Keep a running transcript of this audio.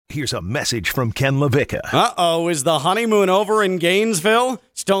Here's a message from Ken LaVicka. Uh-oh, is the honeymoon over in Gainesville?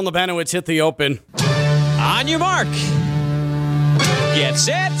 Stone Lebanowitz hit the open. On your mark. Get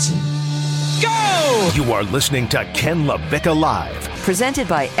set. Go! You are listening to Ken LaVicka Live. Presented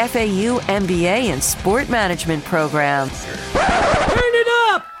by FAU MBA and Sport Management Program. Turn it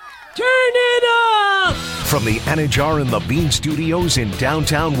up! Turn it up! From the Anajar and Levine Studios in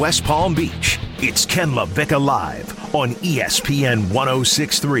downtown West Palm Beach, it's Ken LaVicka Live on ESPN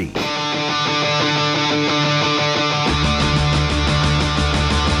 106.3.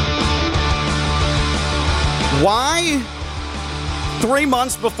 Why? 3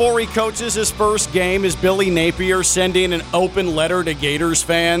 months before he coaches his first game, is Billy Napier sending an open letter to Gators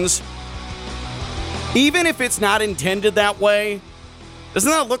fans? Even if it's not intended that way, doesn't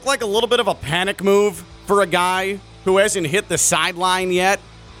that look like a little bit of a panic move for a guy who hasn't hit the sideline yet?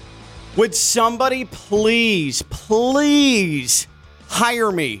 Would somebody please hire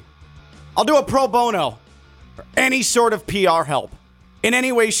me? I'll do a pro bono for any sort of PR help in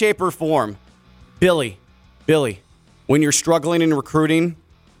any way, shape, or form. Billy, when you're struggling in recruiting,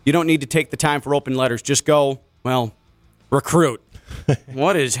 you don't need to take the time for open letters. Just go, recruit.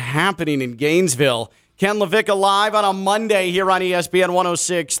 What is happening in Gainesville? Ken LaVicka Live on a Monday here on ESPN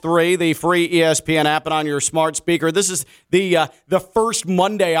 106.3, the free ESPN app, and on your smart speaker. This is the first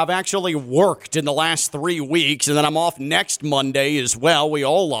Monday I've actually worked in the last 3 weeks, and then I'm off next Monday as well. We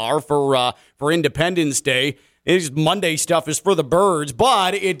all are for Independence Day. This Monday stuff is for the birds,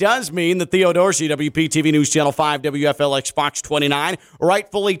 but it does mean that Theo Dorsey, WPTV News Channel 5, WFLX Fox 29,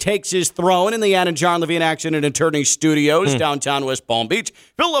 rightfully takes his throne in the Ann and John Levine Action and Attorney Studios, downtown West Palm Beach.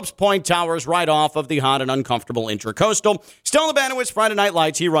 Phillips Point Towers, right off of the hot and uncomfortable Intracoastal. Stone Lebanowitz, Friday Night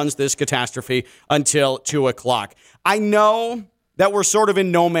Lights. He runs this catastrophe until 2 o'clock. I know that we're sort of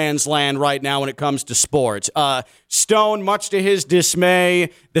in no man's land right now when it comes to sports. Stone, much to his dismay,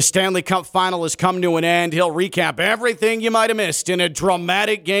 the Stanley Cup final has come to an end. He'll recap everything you might have missed in a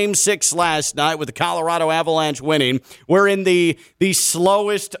dramatic Game 6 last night with the Colorado Avalanche winning. We're in the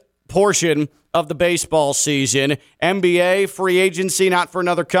slowest portion of the baseball season. NBA, free agency, not for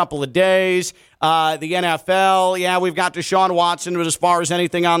another couple of days. The NFL, we've got Deshaun Watson, but as far as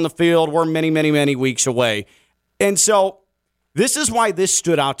anything on the field, we're many, many, many weeks away. And so this is why this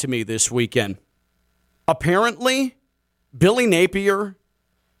stood out to me this weekend. Apparently, Billy Napier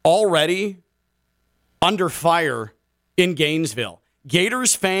already under fire in Gainesville.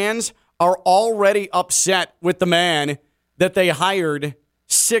 Gators fans are already upset with the man that they hired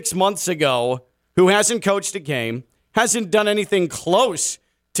 6 months ago who hasn't coached a game, hasn't done anything close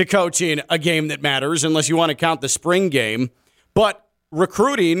to coaching a game that matters unless you want to count the spring game. But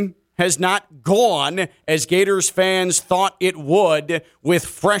recruiting has not gone as Gators fans thought it would, with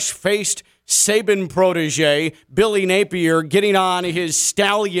fresh-faced Saban protege Billy Napier getting on his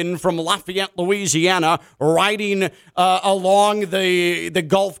stallion from Lafayette, Louisiana, riding along the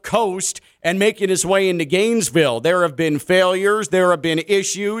Gulf Coast and making his way into Gainesville. There have been failures, there have been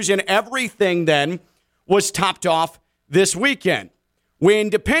issues, and everything then was topped off this weekend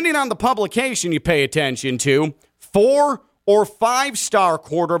when, depending on the publication you pay attention to, 4 or 5-star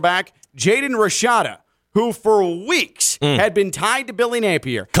quarterback Jaden Rashada, who for weeks had been tied to Billy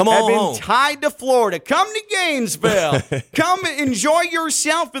Napier, had been tied to Florida. Come to Gainesville. Come enjoy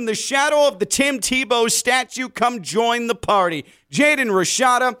yourself in the shadow of the Tim Tebow statue. Come join the party. Jaden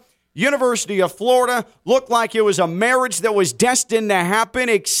Rashada, University of Florida, looked like it was a marriage that was destined to happen,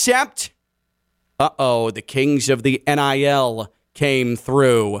 except, the kings of the NIL came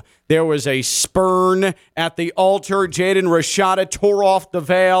through. There was a spurn at the altar. Jaden Rashada tore off the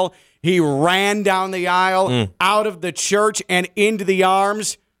veil. He ran down the aisle, out of the church, and into the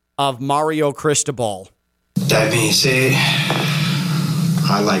arms of Mario Cristobal. That being said,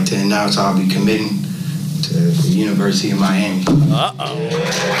 I'd like to announce I'll be committing to the University of Miami.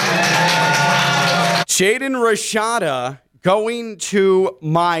 Jaden Rashada going to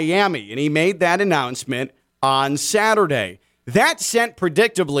Miami, and he made that announcement on Saturday. That sent,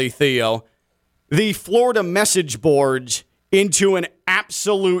 predictably, Theo, the Florida message boards into an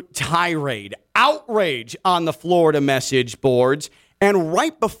absolute tirade, outrage on the Florida message boards. And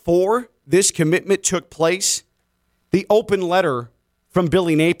right before this commitment took place, the open letter from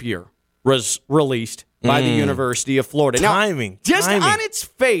Billy Napier was released by the University of Florida. Timing. On its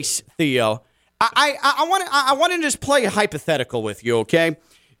face, Theo, I want to just play a hypothetical with you, okay?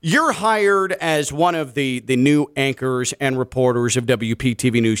 You're hired as one of the new anchors and reporters of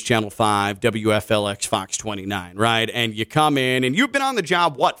WPTV News Channel 5, WFLX Fox 29, right? And you come in, and you've been on the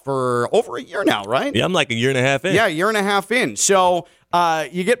job, for over a year now, right? Yeah, I'm like a year and a half in. Yeah, a year and a half in. So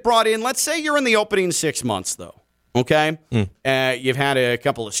you get brought in. Let's say you're in the opening 6 months, though. Okay? You've had a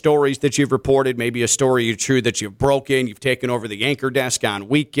couple of stories that you've reported, maybe a story or two that you've broken. You've taken over the anchor desk on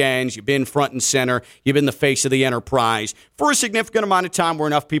weekends. You've been front and center. You've been the face of the enterprise for a significant amount of time where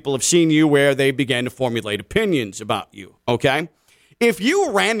enough people have seen you where they began to formulate opinions about you. Okay? If you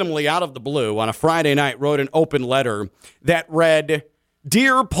randomly, out of the blue, on a Friday night, wrote an open letter that read,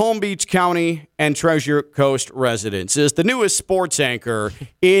 "Dear Palm Beach County and Treasure Coast residents, as the newest sports anchor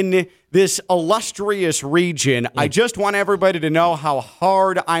in this illustrious region, I just want everybody to know how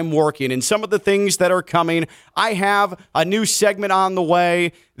hard I'm working and some of the things that are coming. I have a new segment on the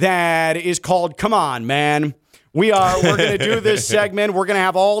way that is called Come On, Man. We're going to do this segment. We're going to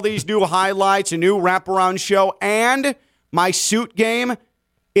have all these new highlights, a new wraparound show, and my suit game,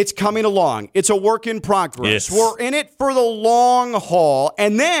 it's coming along. It's a work in progress. Yes. We're in it for the long haul."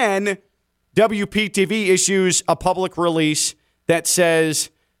 And then WPTV issues a public release that says,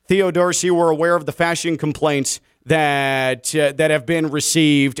 "Theo Dorsey, we're aware of the fashion complaints that have been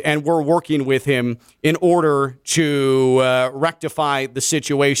received, and we're working with him in order to rectify the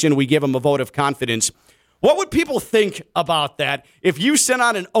situation. We give him a vote of confidence." What would people think about that if you sent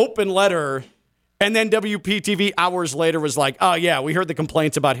out an open letter and then WPTV hours later was like, "Oh, yeah, we heard the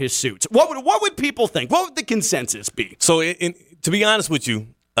complaints about his suits"? What would people think? What would the consensus be? So, to be honest with you,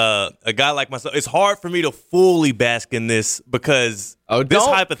 a guy like myself, it's hard for me to fully bask in this because this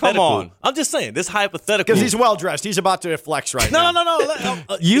hypothetical. Come on. I'm just saying, this hypothetical. Because he's well-dressed. He's about to flex right now.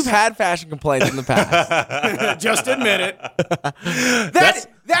 No. You've had fashion complaints in the past. Just admit it.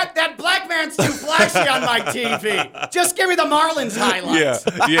 That black man's too flashy on my TV. Just give me the Marlins highlights.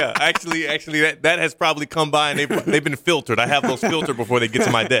 Yeah. Actually, that has probably come by and they've been filtered. I have those filtered before they get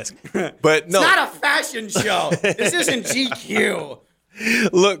to my desk. But no, it's not a fashion show. This isn't GQ.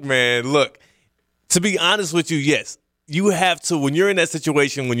 Look, man, look. To be honest with you, yes, you have to, when you're in that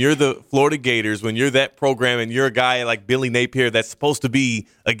situation, when you're the Florida Gators, when you're that program and you're a guy like Billy Napier that's supposed to be,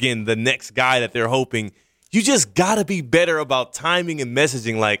 again, the next guy that they're hoping, you just got to be better about timing and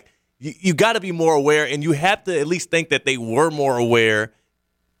messaging. Like, you got to be more aware, and you have to at least think that they were more aware,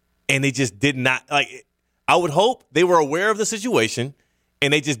 and they just did not. Like, I would hope they were aware of the situation,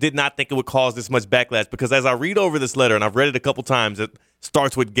 and they just did not think it would cause this much backlash. Because as I read over this letter, and I've read it a couple times, it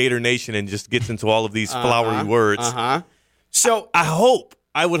starts with Gator Nation and just gets into all of these flowery words. So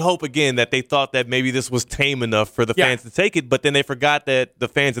I would hope, again, that they thought that maybe this was tame enough for the fans to take it, but then they forgot that the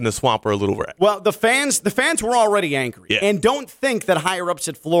fans in the swamp are a little rat. Well, the fans were already angry. Yeah. And don't think that higher-ups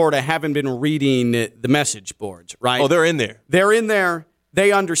at Florida haven't been reading the message boards, right? Oh, they're in there. They're in there.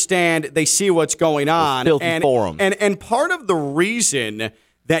 They understand. They see what's going on. Filthy forums. And part of the reason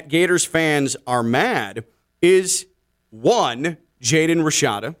that Gators fans are mad is, one, Jaden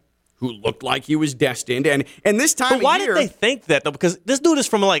Rashada, who looked like he was destined. And this time But why of year, did they think that, though? Because this dude is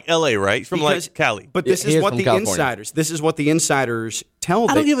from, like, L.A., right? From, like, Cali. But this he is is what from the California. insiders tell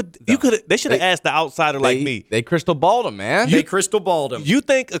I don't give a – they should have asked the outsider like me. They crystal balled him, man. They crystal balled him. You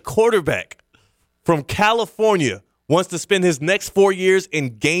think a quarterback from California wants to spend his next 4 years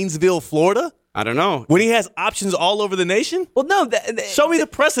in Gainesville, Florida? I don't know. When he has options all over the nation? Well, no. Show me the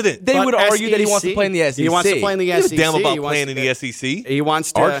precedent. They But would argue that he wants to play in the SEC. He wants to play in the He was SEC. damn about He wants playing in to- the SEC. He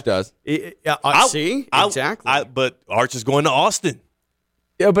wants to. Arch does. See? Exactly. But Arch is going to Austin.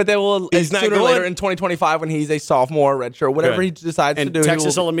 Yeah, but they will He's not sooner or going- later in 2025 when he's a sophomore, redshirt, whatever Good. he decides and to do.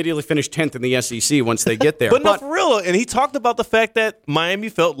 Texas he will immediately finish 10th in the SEC once they get there. But no, for real. And he talked about the fact that Miami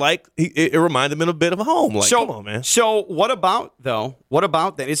felt like it reminded him a bit of a home. Like, come on, man. So what about, though? What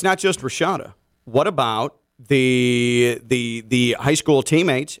about that? It's not just Rashada. What about the high school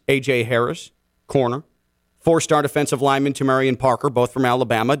teammates, A.J. Harris, corner, four-star defensive lineman Tamarian Parker, both from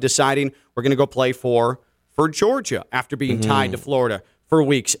Alabama, deciding we're going to go play for Georgia after being tied to Florida for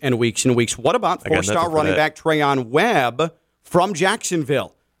weeks and weeks and weeks. What about four-star running back Trayon Webb from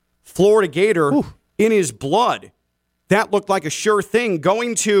Jacksonville? Florida Gator in his blood. That looked like a sure thing.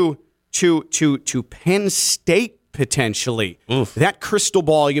 Going to Penn State potentially. That crystal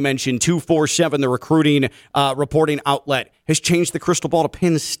ball you mentioned, 247, the recruiting reporting outlet, has changed the crystal ball to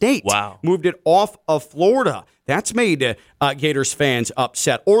Penn State. Wow. Moved it off of Florida. That's made Gators fans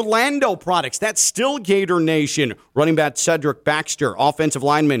upset. Orlando products, that's still Gator Nation. Running back Cedric Baxter, offensive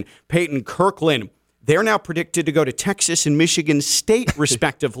lineman Peyton Kirkland. They're now predicted to go to Texas and Michigan State,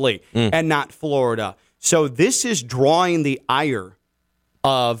 respectively, and not Florida. So this is drawing the ire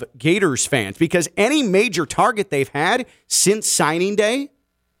of Gators fans because any major target they've had since signing day,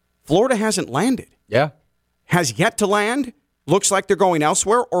 Florida hasn't landed. Yeah. Has yet to land, looks like they're going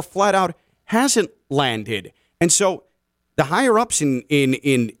elsewhere, or flat out hasn't landed. And so the higher-ups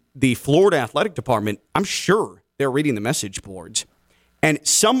in the Florida athletic department, I'm sure they're reading the message boards. And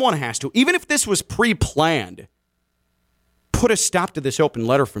someone has to, even if this was pre-planned, put a stop to this open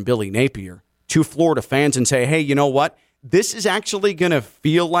letter from Billy Napier to Florida fans and say, hey, you know what? This is actually going to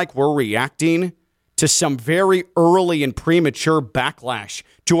feel like we're reacting to some very early and premature backlash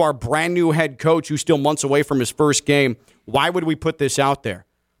to our brand new head coach who's still months away from his first game. Why would we put this out there?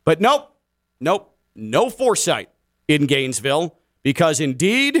 But nope, no foresight in Gainesville, because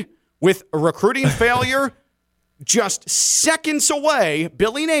indeed, with a recruiting failure just seconds away,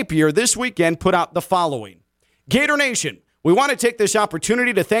 Billy Napier this weekend put out the following. Gator Nation, we want to take this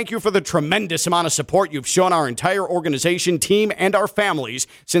opportunity to thank you for the tremendous amount of support you've shown our entire organization, team, and our families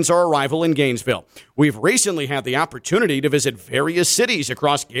since our arrival in Gainesville. We've recently had the opportunity to visit various cities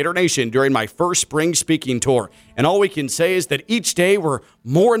across Gator Nation during my first spring speaking tour, and all we can say is that each day we're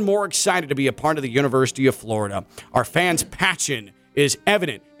more and more excited to be a part of the University of Florida. Our fans' passion is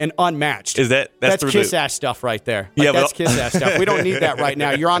evident and unmatched. That's kiss-ass stuff right there. That's kiss-ass stuff. We don't need that right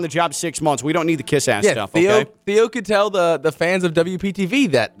now. You're on the job 6 months. We don't need the kiss-ass stuff, okay? Theo could tell the fans of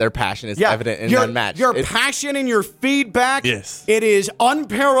WPTV that their passion is evident and unmatched. Your passion and your feedback, yes, it is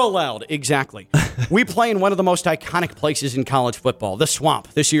unparalleled. Exactly. We play in one of the most iconic places in college football, the Swamp.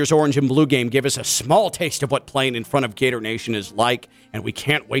 This year's Orange and Blue game gave us a small taste of what playing in front of Gator Nation is like, and we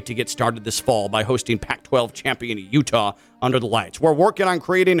can't wait to get started this fall by hosting Pac-12 champion Utah under the lights. We're working on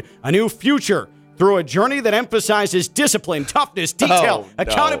creating a new future through a journey that emphasizes discipline, toughness, detail,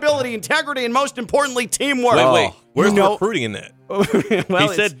 accountability, integrity, and most importantly, teamwork. Wait. Where's the recruiting in that? Well,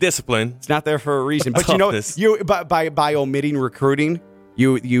 he said discipline. It's not there for a reason. But toughness. By omitting recruiting,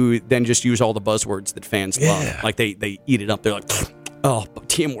 you then just use all the buzzwords that fans love. Like they eat it up. They're like, oh,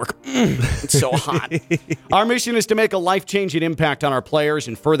 teamwork. It's so hot. Our mission is to make a life-changing impact on our players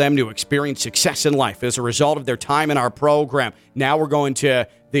and for them to experience success in life as a result of their time in our program. Now we're going to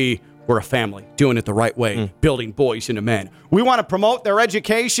we're a family, doing it the right way, building boys into men. We want to promote their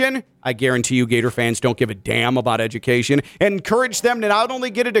education. I guarantee you Gator fans don't give a damn about education. And encourage them to not only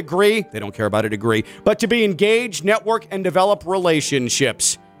get a degree, they don't care about a degree, but to be engaged, network, and develop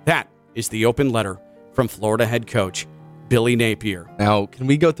relationships. That is the open letter from Florida head coach Billy Napier. Now, can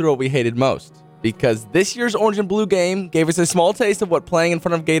we go through what we hated most? Because this year's Orange and Blue game gave us a small taste of what playing in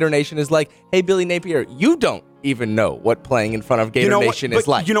front of Gator Nation is like. Hey, Billy Napier, you don't even know what playing in front of Gator Nation is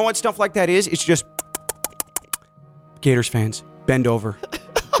like. You know what stuff like that is? It's just Gators fans, bend over.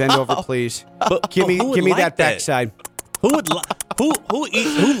 Bend over, please. Give me that backside.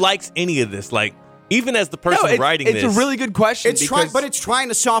 Who likes any of this? Like, even as the person writing this. It's a really good question. But it's trying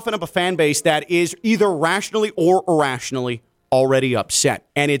to soften up a fan base that is either rationally or irrationally already upset.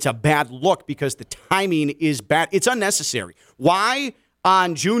 And it's a bad look because the timing is bad. It's unnecessary. Why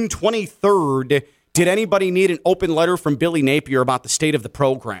on June 23rd did anybody need an open letter from Billy Napier about the state of the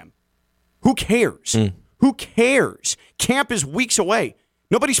program? Who cares? Who cares? Camp is weeks away.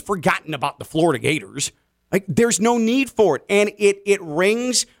 Nobody's forgotten about the Florida Gators. Like, there's no need for it. And it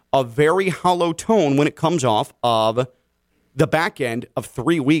rings a very hollow tone when it comes off of the back end of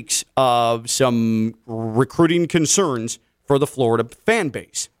 3 weeks of some recruiting concerns for the Florida fan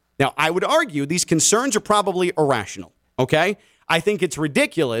base. Now, I would argue these concerns are probably irrational, okay? I think it's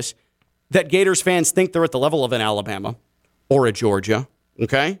ridiculous that Gators fans think they're at the level of an Alabama or a Georgia,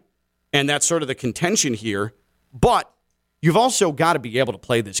 okay? And that's sort of the contention here. But you've also got to be able to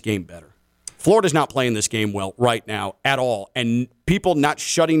play this game better. Florida's not playing this game well right now at all. And people not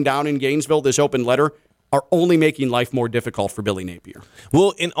shutting down in Gainesville this open letter are only making life more difficult for Billy Napier.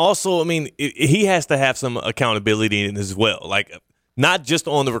 Well, and also, I mean, he has to have some accountability in it as well. Like, not just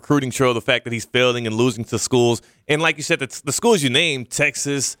on the recruiting trail, the fact that he's failing and losing to schools. And like you said, the schools you named,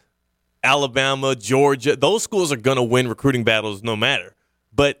 Texas, Alabama, Georgia, those schools are going to win recruiting battles no matter.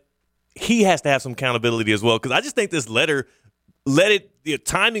 But he has to have some accountability as well, because I just think this letter,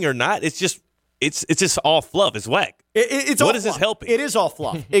 timing or not, it's just all fluff. It's whack. What is this helping? It is all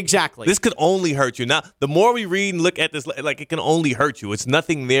fluff. Exactly. This could only hurt you. Now, the more we read and look at this, like, it can only hurt you. It's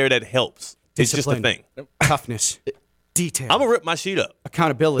nothing there that helps. It's just a thing. Toughness. Detail. I'm going to rip my sheet up.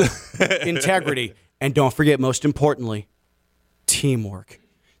 Accountability. Integrity. And don't forget, most importantly, teamwork.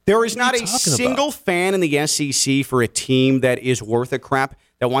 There is not a single fan in the SEC for a team that is worth a crap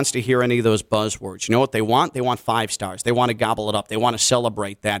that wants to hear any of those buzzwords. You know what they want? They want 5 stars. They want to gobble it up. They want to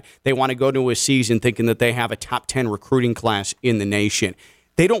celebrate that. They want to go to a season thinking that they have a top 10 recruiting class in the nation.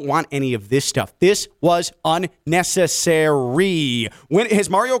 They don't want any of this stuff. This was unnecessary. Has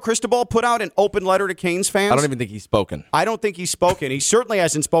Mario Cristobal put out an open letter to Canes fans? I don't even think he's spoken. I don't think he's spoken. He certainly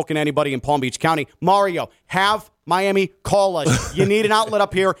hasn't spoken to anybody in Palm Beach County. Mario, have Miami, call us. You need an outlet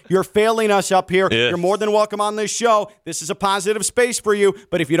up here. You're failing us up here. Yes. You're more than welcome on this show. This is a positive space for you,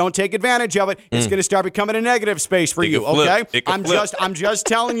 but if you don't take advantage of it, it's going to start becoming a negative space for you, okay? I'm just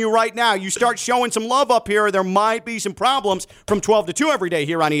telling you right now, you start showing some love up here, there might be some problems from 12 to 2 every day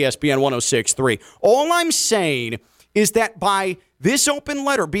here on ESPN 106.3. All I'm saying is that by this open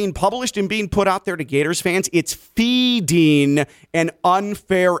letter being published and being put out there to Gators fans, it's feeding an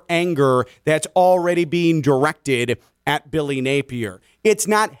unfair anger that's already being directed at Billy Napier. It's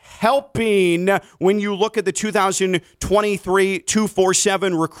not helping when you look at the 2023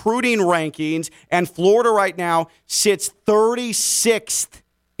 247 recruiting rankings, and Florida right now sits 36th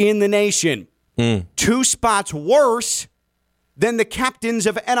in the nation. 2 spots worse than the captains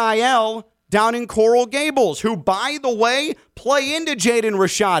of NIL down in Coral Gables, who, by the way, play into Jaden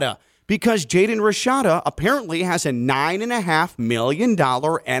Rashada, because Jaden Rashada apparently has a $9.5 million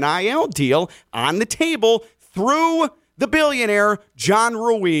NIL deal on the table through the billionaire John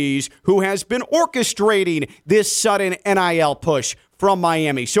Ruiz, who has been orchestrating this sudden NIL push from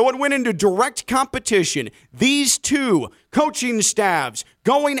Miami. So it went into direct competition. These two coaching staffs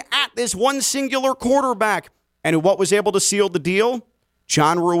going at this one singular quarterback. And what was able to seal the deal?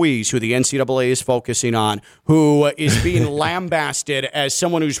 John Ruiz, who the NCAA is focusing on, who is being lambasted as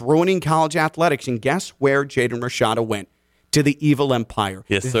someone who's ruining college athletics. And guess where Jaden Rashada went? To the evil empire.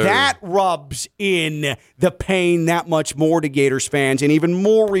 Yes, sir. That rubs in the pain that much more to Gators fans, and even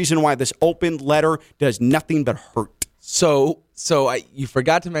more reason why this open letter does nothing but hurt. So you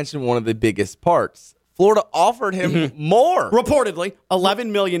forgot to mention one of the biggest parts. Florida offered him more. Reportedly,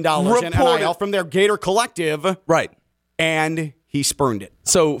 $11 million in NIL from their Gator collective. Right. And he spurned it.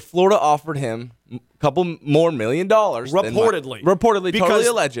 So Florida offered him a couple more $1 million. Reportedly. Reportedly, because totally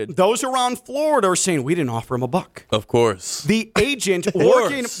alleged. Those around Florida are saying, we didn't offer him a buck. Of course. The agent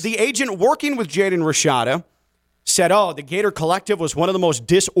working with Jaden Rashada said, the Gator Collective was one of the most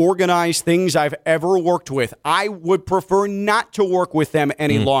disorganized things I've ever worked with. I would prefer not to work with them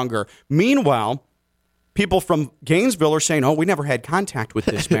any longer. Meanwhile, people from Gainesville are saying, we never had contact with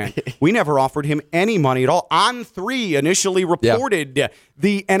this man. We never offered him any money at all. On3 initially reported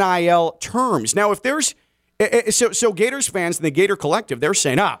the NIL terms. Now, if there's so Gators fans and the Gator Collective, they're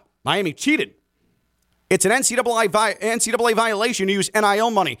saying, Miami cheated. It's an NCAA violation to use NIL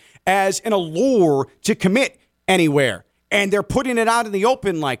money as an allure to commit anywhere. And they're putting it out in the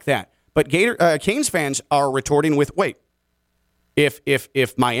open like that. But Canes fans are retorting with, wait,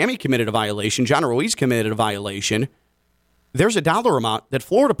 If Miami committed a violation, John Ruiz committed a violation, there's a dollar amount that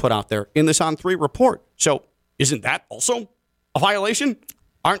Florida put out there in this On3 report. So isn't that also a violation?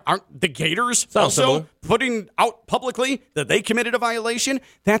 Aren't the Gators also putting out publicly that they committed a violation?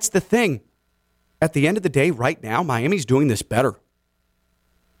 That's the thing. At the end of the day, right now, Miami's doing this better.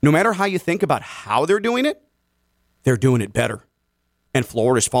 No matter how you think about how they're doing it better. And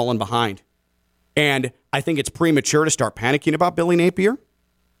Florida's fallen behind. And I think it's premature to start panicking about Billy Napier.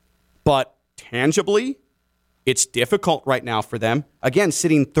 But tangibly, it's difficult right now for them. Again,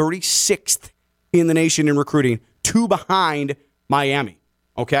 sitting 36th in the nation in recruiting, 2 behind Miami.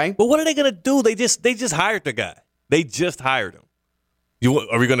 Okay? But what are they going to do? They just hired the guy. They just hired him.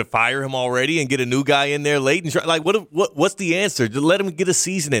 Are we going to fire him already and get a new guy in there late? And like, what's the answer? Just let him get a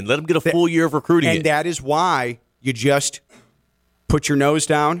season in. Let him get a full year of recruiting. And that is why you just put your nose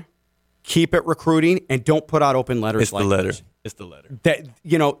down, keep it recruiting, and don't put out open letters. It's the letter. It's the letter.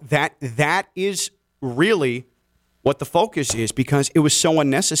 That is really what the focus is, because it was so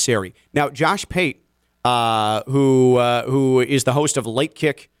unnecessary. Now, Josh Pate, who is the host of Late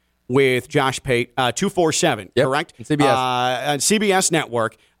Kick with Josh Pate, 247, correct? CBS. On CBS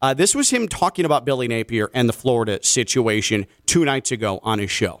Network. This was him talking about Billy Napier and the Florida situation 2 nights ago on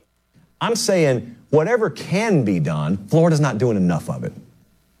his show. I'm saying whatever can be done, Florida's not doing enough of it.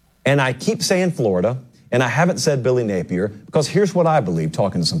 And I keep saying Florida, and I haven't said Billy Napier, because here's what I believe,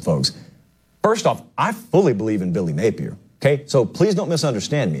 talking to some folks. First off, I fully believe in Billy Napier, okay? So please don't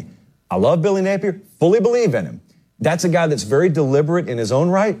misunderstand me. I love Billy Napier, fully believe in him. That's a guy that's very deliberate in his own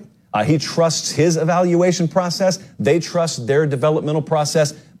right. He trusts his evaluation process. They trust their developmental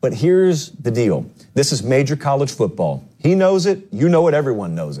process. But here's the deal. This is major college football. He knows it. You know it.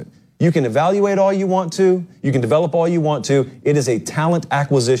 Everyone knows it. You can evaluate all you want to. You can develop all you want to. It is a talent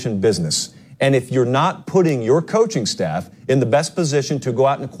acquisition business. And if you're not putting your coaching staff in the best position to go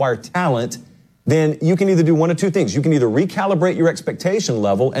out and acquire talent, then you can either do one of two things. You can either recalibrate your expectation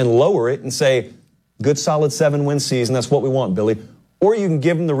level and lower it and say, good, solid 7-win season. That's what we want, Billy. Or you can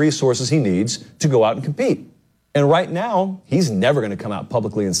give him the resources he needs to go out and compete. And right now, he's never going to come out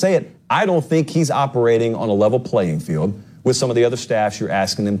publicly and say it. I don't think he's operating on a level playing field with some of the other staffs you're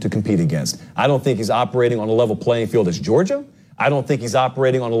asking them to compete against. I don't think he's operating on a level playing field as Georgia. I don't think he's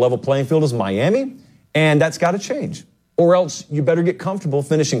operating on a level playing field as Miami. And that's got to change. Or else you better get comfortable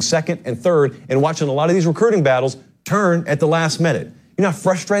finishing second and third and watching a lot of these recruiting battles turn at the last minute. You know how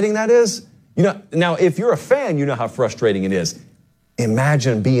frustrating that is? You know, now, if you're a fan, you know how frustrating it is.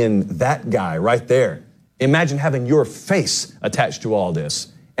 Imagine being that guy right there. Imagine having your face attached to all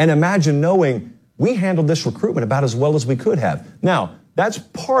this. And imagine knowing we handled this recruitment about as well as we could have. Now, that's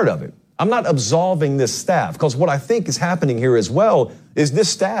part of it. I'm not absolving this staff, because what I think is happening here as well is this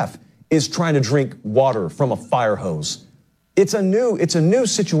staff is trying to drink water from a fire hose. It's a new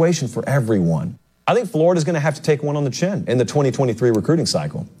situation for everyone. I think Florida's going to have to take one on the chin in the 2023 recruiting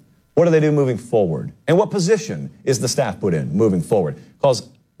cycle. What do they do moving forward? And what position is the staff put in moving forward? Because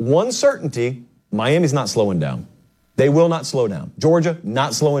one certainty, Miami's not slowing down. They will not slow down. Georgia,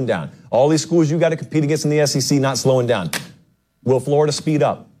 not slowing down. All these schools you got to compete against in the SEC, not slowing down. Will Florida speed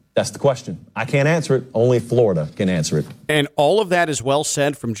up? That's the question. I can't answer it. Only Florida can answer it. And all of that is well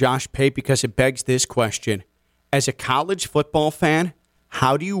said from Josh Pate, because it begs this question. As a college football fan,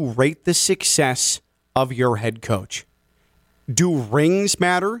 how do you rate the success of your head coach? Do rings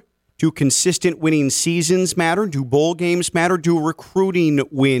matter? Do consistent winning seasons matter? Do bowl games matter? Do recruiting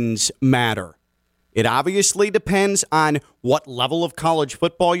wins matter? It obviously depends on what level of college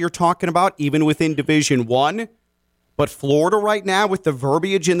football you're talking about, even within Division I. But Florida right now, with the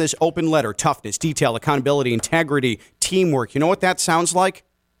verbiage in this open letter, toughness, detail, accountability, integrity, teamwork, you know what that sounds like?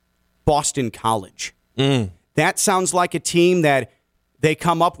 Boston College. That sounds like a team that they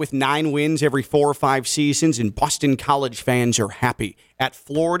come up with 9 wins every 4 or 5 seasons, and Boston College fans are happy. At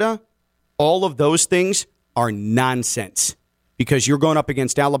Florida, all of those things are nonsense, because you're going up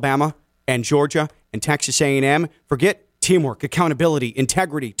against Alabama and Georgia and Texas A&M. Forget teamwork, accountability,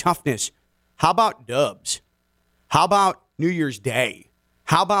 integrity, toughness. How about dubs? How about New Year's Day?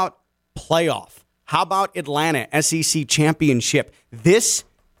 How about playoff? How about Atlanta SEC championship? This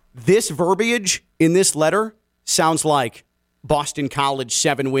verbiage in this letter sounds like Boston College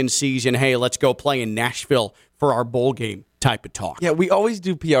 7-win season. Hey, let's go play in Nashville for our bowl game type of talk. Yeah, we always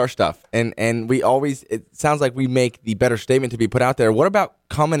do PR stuff, and we always, it sounds like we make the better statement to be put out there. What about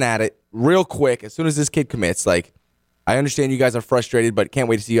coming at it real quick as soon as this kid commits? Like, I understand you guys are frustrated, but can't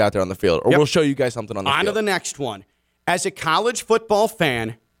wait to see you out there on the field. Or we'll show you guys something on the field. On to the next one. As a college football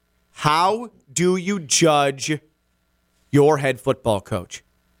fan, how do you judge your head football coach?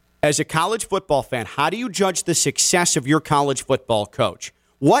 As a college football fan, how do you judge the success of your college football coach?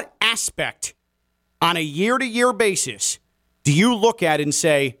 What aspect on a year-to-year basis do you look at and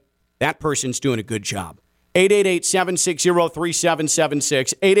say, that person's doing a good job?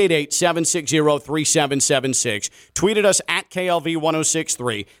 888-760-3776, 888-760-3776. Tweet at us at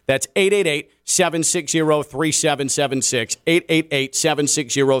KLV1063. That's 888-760-3776,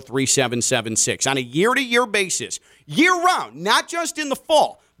 888-760-3776. On a year-to-year basis, year-round, not just in the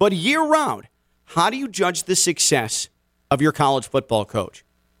fall, but year-round, how do you judge the success of your college football coach?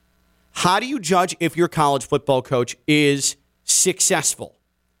 How do you judge if your college football coach is successful?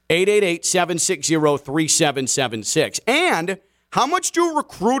 888-760-3776. And how much do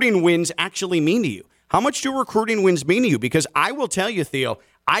recruiting wins actually mean to you? How much do recruiting wins mean to you? Because I will tell you, Theo,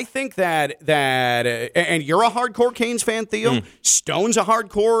 I think that and you're a hardcore Canes fan, Theo. Stone's a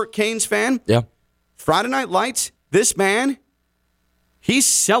hardcore Canes fan. Yeah. Friday Night Lights, this man, he's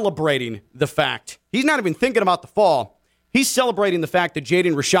celebrating the fact. He's not even thinking about the fall. He's celebrating the fact that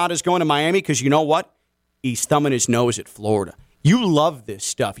Jaden Rashad is going to Miami, because you know what? He's thumbing his nose at Florida. You love this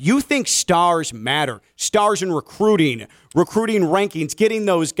stuff. You think stars matter. Stars in recruiting rankings, getting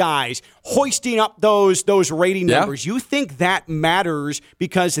those guys, hoisting up those rating numbers. You think that matters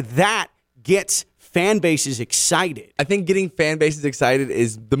because that gets fan bases excited. I think getting fan bases excited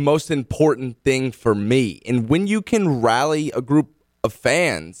is the most important thing for me. And when you can rally a group of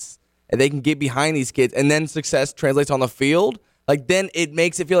fans and they can get behind these kids, and then success translates on the field, like, then it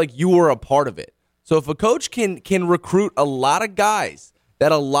makes it feel like you were a part of it. So if a coach can recruit a lot of guys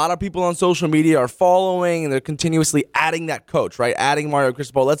that a lot of people on social media are following, and they're continuously adding that coach, right? Adding Mario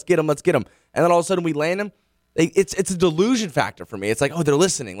Cristobal, let's get him. And then all of a sudden we land him. It's a delusion factor for me. It's like, oh, they're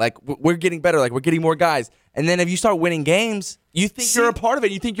listening. Like, we're getting better. Like, we're getting more guys. And then if you start winning games, you think you're a part of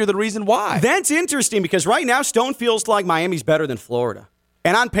it. You think you're the reason why. That's interesting, because right now Stone feels like Miami's better than Florida.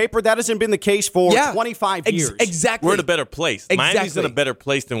 And on paper, that hasn't been the case for 25 years. Exactly. We're in a better place. Exactly. Miami's in a better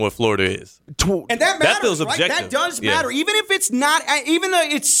place than what Florida is. And that matters, that feels objective. Right? That does matter. Even if it's not, even though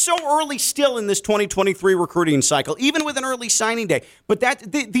it's so early still in this 2023 recruiting cycle, even with an early signing day. But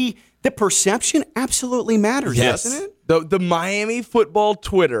that the perception absolutely matters, doesn't it? The Miami football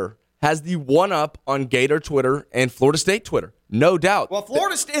Twitter has the one-up on Gator Twitter and Florida State Twitter. No doubt. Well,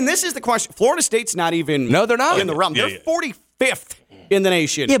 Florida State, and this is the question. Florida State's not even No, they're not. in the realm. They're 45th in the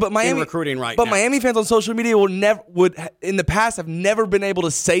nation but Miami, in recruiting right now. But Miami fans on social media would in the past have never been able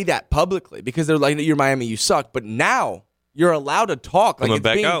to say that publicly because they're like, you're Miami, you suck. But now you're allowed to talk. Like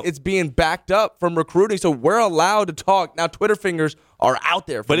it's being backed up from recruiting. So we're allowed to talk. Now Twitter fingers are out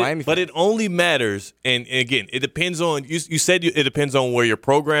there for Miami fans. But it only matters, and again, it depends on, you said it depends on where your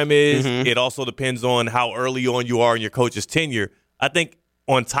program is. Mm-hmm. It also depends on how early on you are in your coach's tenure. I think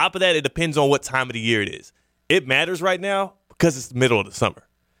on top of that, it depends on what time of the year it is. It matters right now because it's the middle of the summer.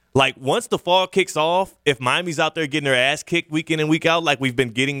 Like, once the fall kicks off, if Miami's out there getting their ass kicked week in and week out like we've been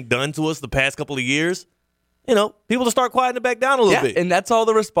getting done to us the past couple of years, people will start quieting it back down a little bit. And that's all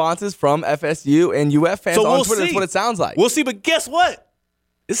the responses from FSU and UF fans on Twitter. That's what it sounds like. We'll see, but guess what?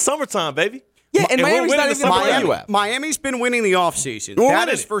 It's summertime, baby. Yeah, and Miami's not even playing UF. Miami's been winning the offseason. That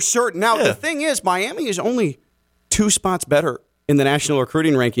is for certain. Now, the thing is, Miami is only 2 spots better in the national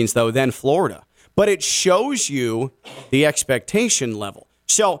recruiting rankings, though, than Florida. But it shows you the expectation level.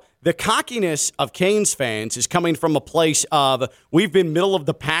 So the cockiness of Canes fans is coming from a place of, we've been middle of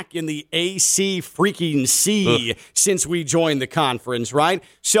the pack in the AC freaking C since we joined the conference, right?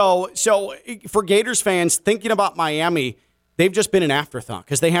 So for Gators fans thinking about Miami, they've just been an afterthought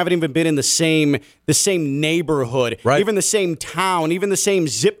because they haven't even been in the same neighborhood, even the same town, even the same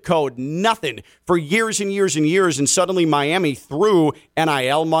zip code, nothing for years and years and years. And suddenly Miami, through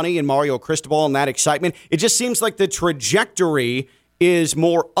NIL money and Mario Cristobal and that excitement, it just seems like the trajectory is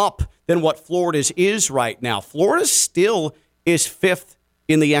more up than what Florida's is right now. Florida still is 5th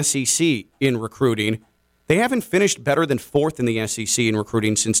in the SEC in recruiting. They haven't finished better than 4th in the SEC in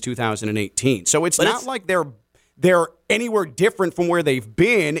recruiting since 2018. So it's not like they're anywhere different from where they've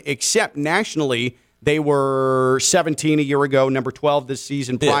been, except nationally they were 17 a year ago, number 12 this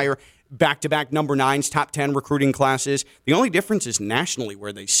season prior, back-to-back number 9s, top 10 recruiting classes. The only difference is nationally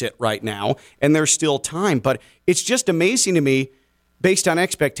where they sit right now, and there's still time. But it's just amazing to me, based on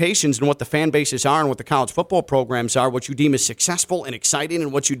expectations and what the fan bases are and what the college football programs are, what you deem as successful and exciting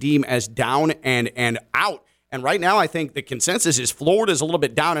and what you deem as down and out. And right now, I think the consensus is Florida's a little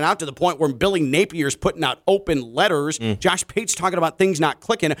bit down and out to the point where Billy Napier's putting out open letters. Josh Pate's talking about things not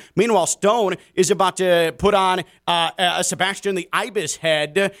clicking. Meanwhile, Stone is about to put on a Sebastian the Ibis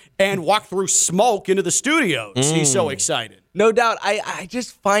head and walk through smoke into the studios. He's so excited. No doubt. I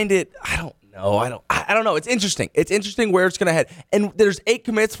just find it, I don't know. It's interesting. It's interesting where it's going to head. And there's 8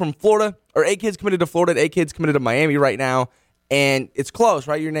 commits from Florida, or 8 kids committed to Florida, and 8 kids committed to Miami right now. And it's close,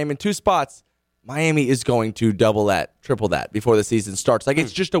 right? You're naming 2 spots. Miami is going to double that, triple that before the season starts. Like,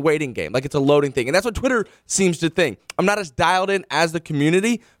 it's just a waiting game. Like, it's a loading thing. And that's what Twitter seems to think. I'm not as dialed in as the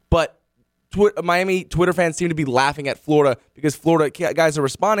community, but Miami Twitter fans seem to be laughing at Florida because Florida guys are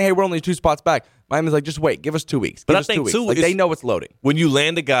responding, hey, we're only 2 spots back. Miami's like, just wait. Give us 2 weeks. But I think, too, like, they know it's loading. When you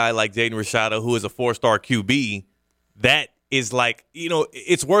land a guy like Jaden Rashada, who is a 4-star QB, that is like,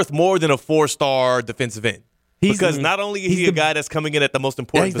 it's worth more than a 4-star defensive end. Because not only is he a guy that's coming in at the most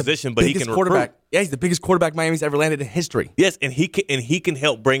important position, but he can recruit. Yeah, he's the biggest quarterback Miami's ever landed in history. Yes, and he can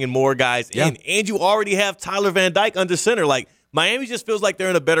help bring in more guys in. And you already have Tyler Van Dyke under center. Like, Miami just feels like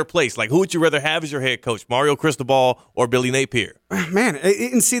they're in a better place. Like, who would you rather have as your head coach, Mario Cristobal or Billy Napier? Man,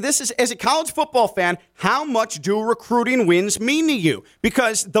 and see, this is, as a college football fan, how much do recruiting wins mean to you?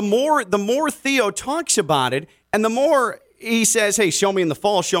 Because the more Theo talks about it, and the more he says, hey, show me in the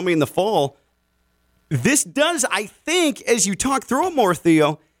fall, this does, I think, as you talk through it more,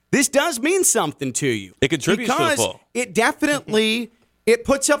 Theo, this does mean something to you. It contributes to the fall. It definitely, it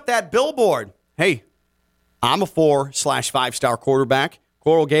puts up that billboard. Hey, I'm a 4/5-star quarterback.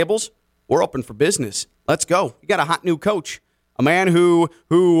 Coral Gables, we're open for business. Let's go. You got a hot new coach, a man who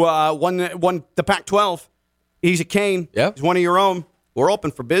won the Pac-12. He's a Cane. Yep. He's one of your own. We're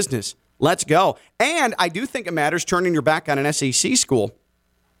open for business. Let's go. And I do think it matters turning your back on an SEC school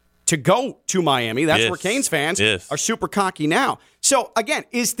to go to Miami. That's where Canes fans are super cocky now. So, again,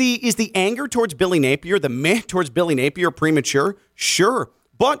 is the anger towards Billy Napier, the meh towards Billy Napier premature? Sure.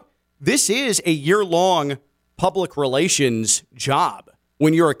 But this is a year-long public relations job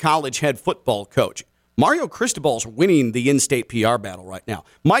when you're a college head football coach. Mario Cristobal's winning the in-state PR battle right now.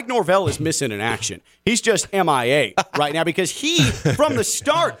 Mike Norvell is missing in action. He's just MIA right now because he, from the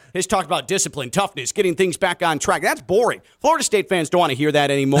start, has talked about discipline, toughness, getting things back on track. That's boring. Florida State fans don't want to hear that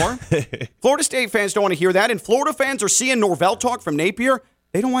anymore. Florida State fans don't want to hear that, and Florida fans are seeing Norvell talk from Napier.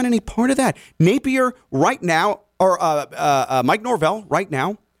 They don't want any part of that. Napier right now, or Mike Norvell right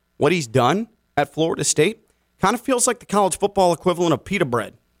now, what he's done at Florida State kind of feels like the college football equivalent of pita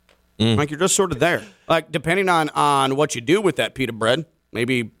bread. Like, you're just sort of there. Like, depending on what you do with that pita bread,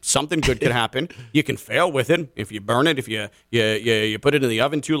 maybe something good could happen. You can fail with it if you burn it, if you put it in the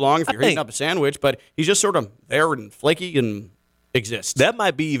oven too long, if you're heating up a sandwich. But he's just sort of there and flaky and exists. That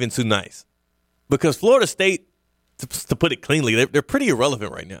might be even too nice because Florida State, to put it cleanly, they're pretty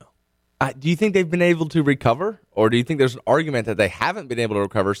irrelevant right now. Do you think they've been able to recover, or do you think there's an argument that they haven't been able to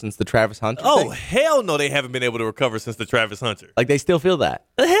recover since the Travis Hunter thing? Hell no, they haven't been able to recover since the Travis Hunter. Like, they still feel that?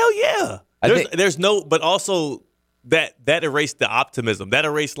 Hell yeah. There's no, but also that erased the optimism. That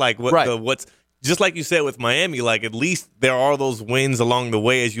erased like what's just like you said with Miami. Like, at least there are those wins along the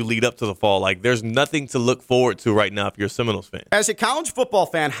way as you lead up to the fall. Like, there's nothing to look forward to right now if you're a Seminoles fan. As a college football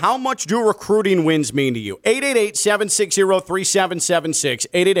fan, how much do recruiting wins mean to you? 888-760-3776,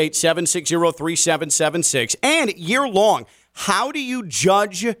 888-760-3776, and year long, how do you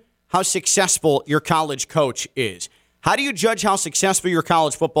judge how successful your college coach is? How do you judge how successful your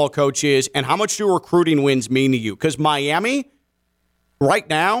college football coach is, and how much do recruiting wins mean to you? Because Miami, right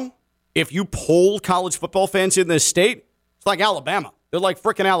now, if you poll college football fans in this state, it's like Alabama. They're like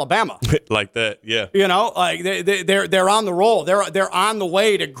freaking Alabama. Like that, yeah. You know, like they're on the roll. They're on the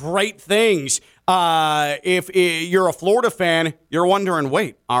way to great things. If you're a Florida fan, you're wondering,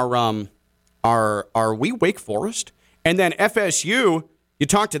 wait, are we Wake Forest? And then FSU, you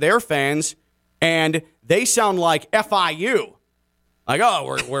talk to their fans, and they sound like FIU. Like,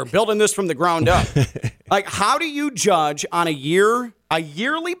 oh, we're building this from the ground up. Like, how do you judge on a yearly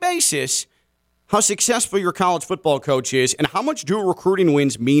basis how successful your college football coach is, and how much do recruiting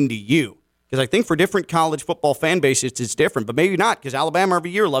wins mean to you? Because I think for different college football fan bases, it's different, but maybe not, because Alabama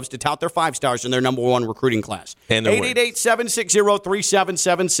every year loves to tout their 5 stars in their number 1 recruiting class.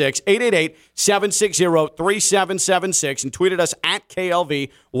 888-760-3776, 888-760-3776, and tweet at us at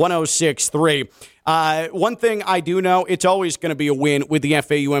KLV1063. One thing I do know, it's always going to be a win with the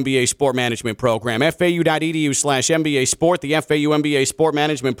FAU MBA Sport Management Program. FAU.edu/MBA Sport, the FAU MBA Sport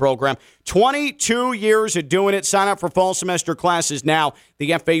Management Program. 22 years of doing it. Sign up for fall semester classes now.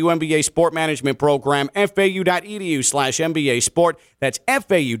 The FAU MBA Sport Management Program. FAU.edu/MBA Sport. That's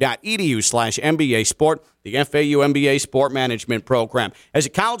FAU.edu/MBA Sport. The FAU MBA Sport Management Program. As a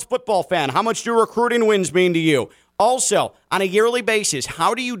college football fan, how much do recruiting wins mean to you? Also, on a yearly basis,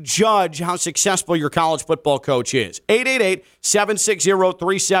 how do you judge how successful your college football coach is?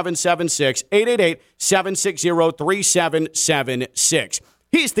 888-760-3776, 888-760-3776.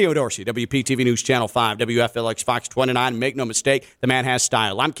 He's Theo Dorsey, WPTV News Channel 5, WFLX Fox 29. Make no mistake, the man has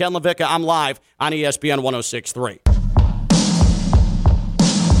style. I'm Ken LaVicka. I'm live on ESPN 106.3.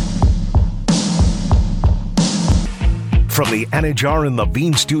 From the Anajar and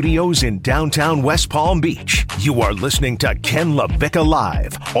Levine Studios in downtown West Palm Beach, you are listening to Ken LaVicka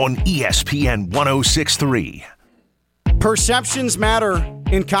Live on ESPN 106.3. Perceptions matter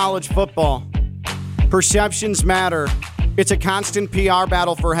in college football. Perceptions matter. It's a constant PR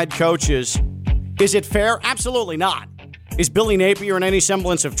battle for head coaches. Is it fair? Absolutely not. Is Billy Napier in any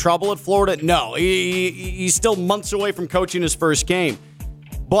semblance of trouble at Florida? No. He's still months away from coaching his first game.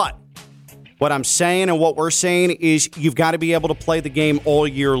 But what I'm saying and what we're saying is you've got to be able to play the game all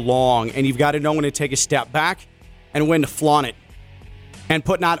year long, and you've got to know when to take a step back and when to flaunt it. And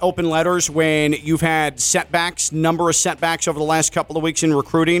putting out open letters when you've had setbacks, number of setbacks over the last couple of weeks in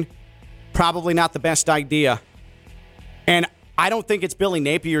recruiting, probably not the best idea. And I don't think it's Billy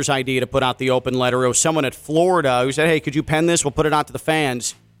Napier's idea to put out the open letter. It was someone at Florida who said, hey, could you pen this? We'll put it out to the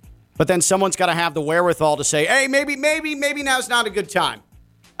fans. But then someone's got to have the wherewithal to say, hey, maybe now's not a good time.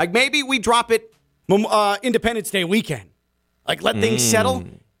 Like, maybe we drop it Independence Day weekend. Like, let things settle.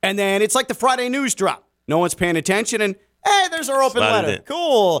 And then it's like the Friday news drop. No one's paying attention, and, hey, there's our open letter.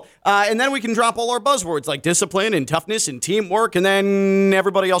 Cool. And then we can drop all our buzzwords like discipline and toughness and teamwork, and then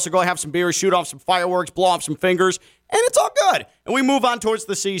everybody else will go have some beers, shoot off some fireworks, blow off some fingers, and it's all good. And we move on towards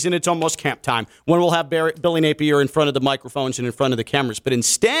the season. It's almost camp time when we'll have Billy Napier in front of the microphones and in front of the cameras. But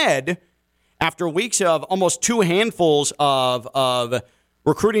instead, after weeks of almost 2 handfuls of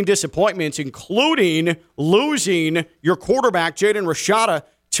recruiting disappointments, including losing your quarterback, Jaden Rashada,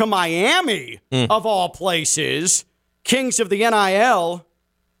 to Miami, of all places, kings of the NIL,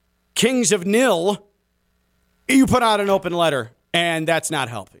 kings of nil, you put out an open letter, and that's not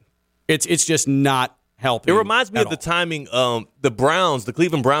helping. It's just not helping. It reminds me of the timing. The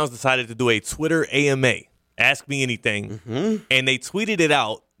Cleveland Browns decided to do a Twitter AMA, Ask Me Anything, and they tweeted it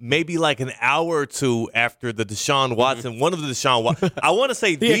out maybe like an hour or two after the Deshaun Watson, one of the Deshaun Watson, I want to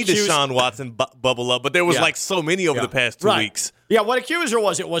say the Deshaun Watson bubble up, but there was like so many over the past 2 weeks. Yeah, what accuser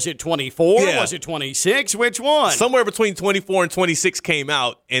was it? Was it 24? Was it 26? Which one? Somewhere between 24 and 26 came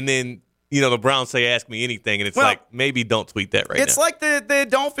out, and then the Browns say ask me anything, and it's like, maybe don't tweet that right now. It's like the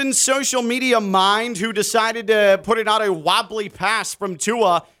Dolphins' social media mind who decided to put it out a wobbly pass from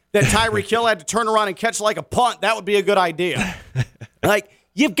Tua that Tyreek Hill had to turn around and catch like a punt. That would be a good idea. Like,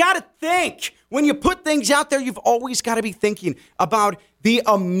 you've got to think. When you put things out there, you've always got to be thinking about the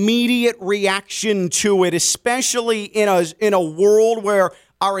immediate reaction to it, especially in a world where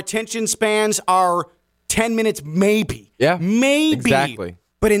our attention spans are 10 minutes maybe. Yeah, maybe. Exactly.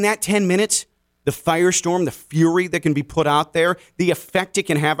 But in that 10 minutes, the firestorm, the fury that can be put out there, the effect it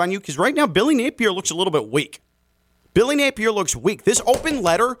can have on you, because right now Billy Napier looks a little bit weak. Billy Napier looks weak. This open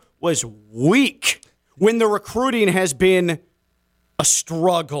letter was weak when the recruiting has been a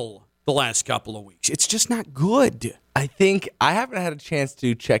struggle the last couple of weeks. It's just not good. I think I haven't had a chance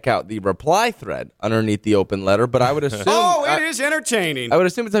to check out the reply thread underneath the open letter, but I would assume... it is entertaining. I would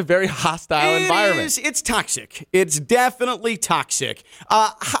assume it's a very hostile environment. It's toxic. It's definitely toxic.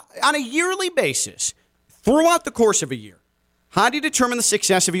 On a yearly basis, throughout the course of a year, how do you determine the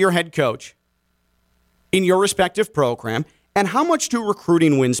success of your head coach in your respective program, and how much do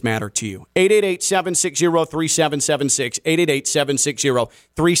recruiting wins matter to you? 888-760-3776,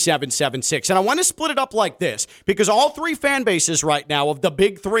 888-760-3776. And I want to split it up like this, because all three fan bases right now of the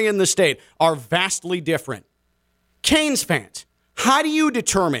big three in the state are vastly different. Canes fans, how do you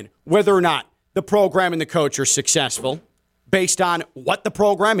determine whether or not the program and the coach are successful based on what the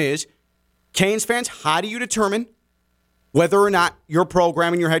program is? Canes fans, how do you determine whether or not your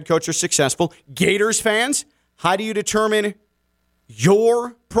program and your head coach are successful? Gators fans, how do you determine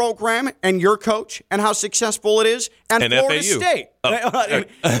your program and your coach and how successful it is? And Florida FAU. State. FAU,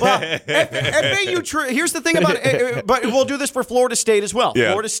 here's the thing about it, but we'll do this for Florida State as well.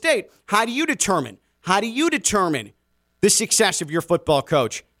 Yeah. Florida State, how do you determine the success of your football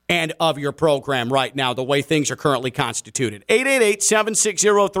coach and of your program right now, the way things are currently constituted?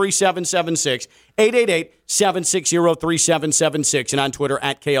 888-760-3776, 888-760-3776, and on Twitter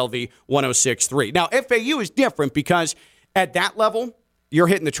at KLV1063. Now, FAU is different because at that level, you're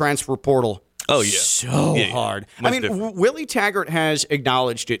hitting the transfer portal so hard. I mean, Willie Taggart has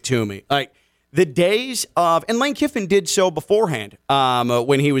acknowledged it to me. Like, the days of, and Lane Kiffin did so beforehand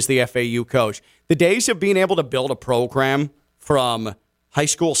when he was the FAU coach, the days of being able to build a program from high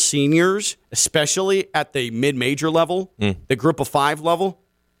school seniors, especially at the mid-major level, the group of five level,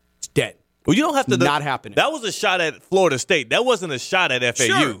 it's dead. Well, you don't have to. Not happening. That was a shot at Florida State. That wasn't a shot at FAU.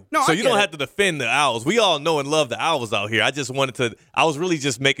 Sure. No, so I you get don't it. have to defend the Owls. We all know and love the Owls out here. I just wanted to. I was really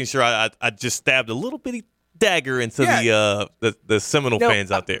just making sure I just stabbed a little bitty dagger into the Seminole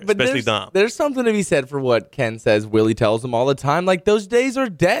fans out there, especially Dom. There's something to be said for what Ken says. Willie tells them all the time. Like, those days are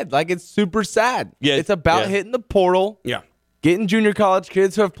dead. Like, it's super sad. Yeah, it's about hitting the portal. Yeah. Getting junior college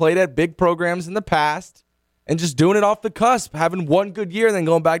kids who have played at big programs in the past and just doing it off the cusp, having one good year and then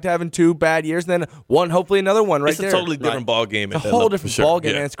going back to having two bad years and then one, hopefully another one right there. It's a totally different ball game. It's a whole different ball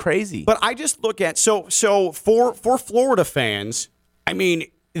game, and it's crazy. But I just look at, so for Florida fans, I mean,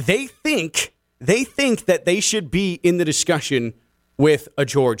 they think that they should be in the discussion with a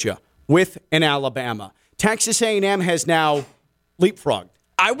Georgia, with an Alabama. Texas A&M has now leapfrogged.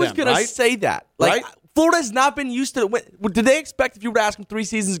 I was going to say that. Like, right? Florida's not been used to it. Did they expect, if you were to ask them 3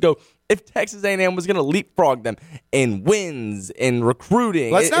 seasons ago, if Texas A&M was going to leapfrog them in wins, in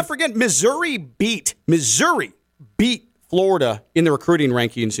recruiting? Let's not forget, Missouri beat Florida in the recruiting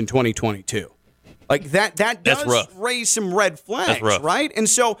rankings in 2022. Like, that does raise some red flags, right? And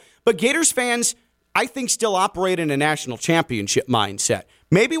so, but Gators fans, I think, still operate in a national championship mindset.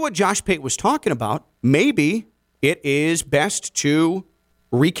 Maybe what Josh Pate was talking about, maybe it is best to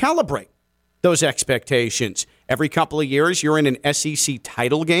recalibrate those expectations. Every couple of years, you're in an SEC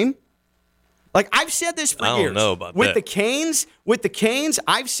title game. Like, I've said this for years. I don't know about with that. With the Canes,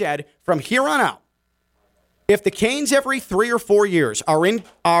 I've said from here on out, if the Canes every 3 or 4 years are in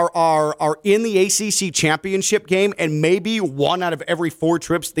the ACC championship game, and maybe 1 out of every 4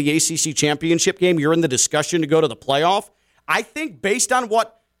 trips to the ACC championship game, you're in the discussion to go to the playoff, I think based on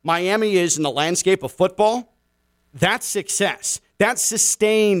what Miami is in the landscape of football, that's success. That's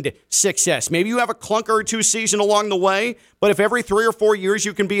sustained success. Maybe you have a clunker or 2 season along the way, but if every 3 or 4 years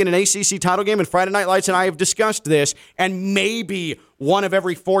you can be in an ACC title game, and Friday Night Lights and I have discussed this, and maybe 1 of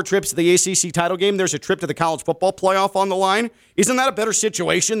every 4 trips to the ACC title game, there's a trip to the college football playoff on the line, isn't that a better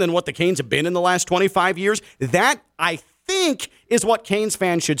situation than what the Canes have been in the last 25 years? That, I think, is what Canes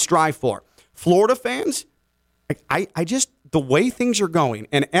fans should strive for. Florida fans, I just, the way things are going,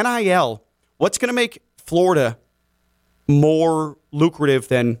 and NIL, what's going to make Florida more lucrative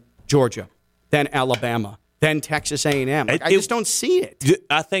than Georgia, than Alabama, than Texas A&M. I just don't see it.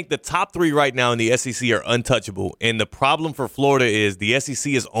 I think the top 3 right now in the SEC are untouchable. And the problem for Florida is the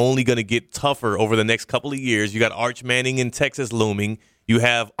SEC is only going to get tougher over the next couple of years. You got Arch Manning in Texas looming. You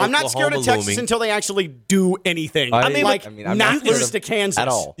have Oklahoma I'm not scared of Texas looming. until they actually do anything. I'm not not lose to Kansas at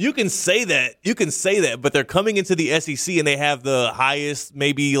all. You can say that, but they're coming into the SEC and they have the highest,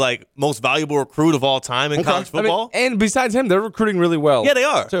 maybe like most valuable recruit of all time in college football. And besides him, they're recruiting really well. Yeah, they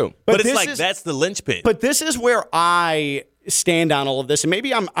are too. But it's like that's the linchpin. But this is where I stand on all of this, and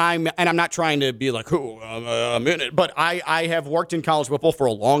maybe I'm not trying to be like, I'm in it, but I have worked in college football for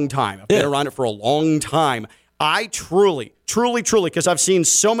a long time. I've been around it for a long time. I truly, because I've seen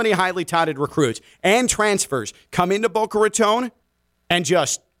so many highly touted recruits and transfers come into Boca Raton and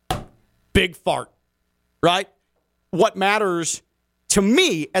just big fart, right? What matters to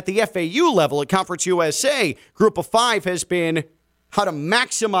me at the FAU level at Conference USA, Group of 5 has been how to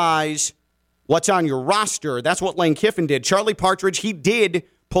maximize what's on your roster. That's what Lane Kiffin did. Charlie Partridge, he did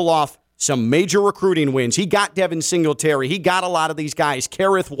pull off some major recruiting wins. He got Devin Singletary. He got a lot of these guys.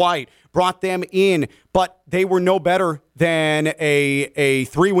 Kareth White brought them in, but they were no better than a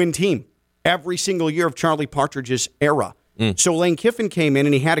 3-win team every single year of Charlie Partridge's era. So Lane Kiffin came in,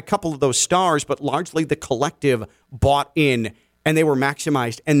 and he had a couple of those stars, but largely the collective bought in, and they were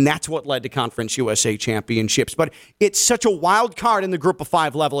maximized, and that's what led to Conference USA championships. But it's such a wild card in the Group of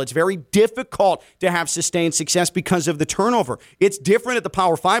 5 level. It's very difficult to have sustained success because of the turnover. It's different at the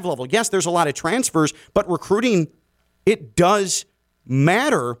Power 5 level. Yes, there's a lot of transfers, but recruiting, it does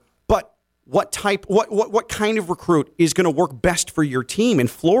matter. But what kind of recruit is going to work best for your team? In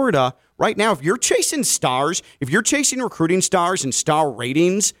Florida, right now, if you're chasing stars, if you're chasing recruiting stars and star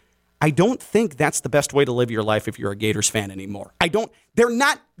ratings, I don't think that's the best way to live your life if you're a Gators fan anymore. They're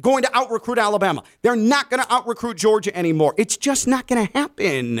not going to out-recruit Alabama. They're not going to out-recruit Georgia anymore. It's just not going to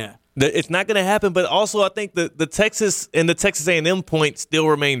happen. It's not going to happen, but also I think the Texas and the Texas A&M point still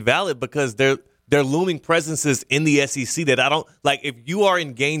remain valid because they're looming presences in the SEC that I don't like. If you are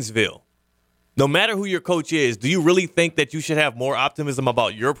in Gainesville, no matter who your coach is, do you really think that you should have more optimism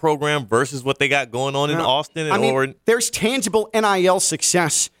about your program versus what they got going on in Austin? There's tangible NIL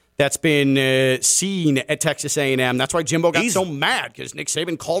success that's been seen at Texas A&M. That's why Jimbo got so mad because Nick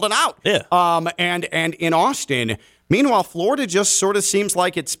Saban called it out. Yeah. And in Austin. Meanwhile, Florida just sort of seems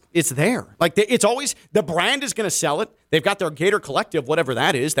like it's there. Like it's always the brand is going to sell it. They've got their Gator Collective, whatever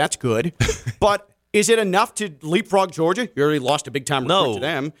that is. That's good. But is it enough to leapfrog Georgia? You already lost a big time recruit to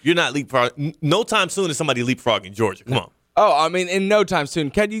them. You're not leapfrogging. No time soon is somebody leapfrogging Georgia. Come on. Oh, I mean, in no time soon.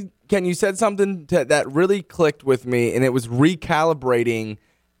 Can you said something that really clicked with me, and it was recalibrating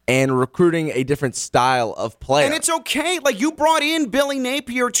and recruiting a different style of player. And it's okay. Like, you brought in Billy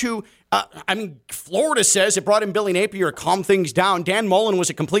Napier to, Florida says it brought in Billy Napier to calm things down. Dan Mullen was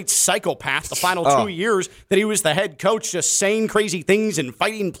a complete psychopath the final 2 years that he was the head coach, just saying crazy things and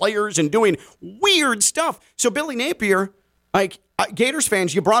fighting players and doing weird stuff. So Billy Napier, Gators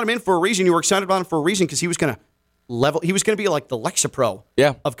fans, you brought him in for a reason. You were excited about him for a reason because he was going to be like the Lexapro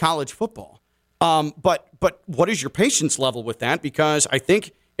of college football. But what is your patience level with that? Because I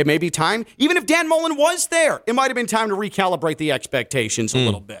think it may be time, even if Dan Mullen was there, it might have been time to recalibrate the expectations a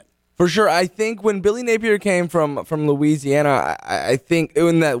little bit. For sure. I think when Billy Napier came from Louisiana, I think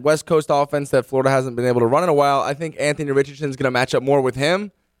in that West Coast offense that Florida hasn't been able to run in a while, I think Anthony Richardson's going to match up more with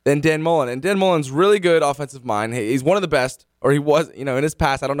him than Dan Mullen. And Dan Mullen's really good offensive mind. He's one of the best, or he was, in his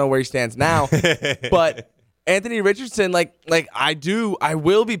past. I don't know where he stands now. But Anthony Richardson, I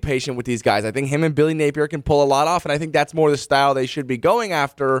will be patient with these guys. I think him and Billy Napier can pull a lot off, and I think that's more the style they should be going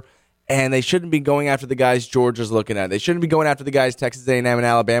after, and they shouldn't be going after the guys Georgia's looking at. They shouldn't be going after the guys Texas A&M and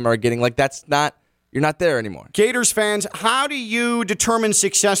Alabama are getting. You're not there anymore. Gators fans, how do you determine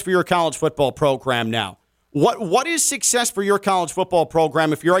success for your college football program now? What is success for your college football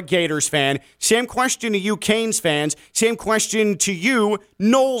program if you're a Gators fan? Same question to you, Canes fans. Same question to you,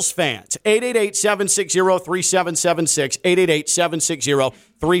 Knowles fans. 888-760-3776.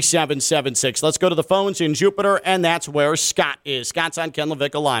 888-760-3776. Let's go to the phones in Jupiter, and that's where Scott is. Scott's on Ken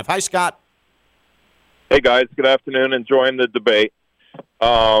LaVicka Live. Hi, Scott. Hey, guys. Good afternoon. Enjoying the debate.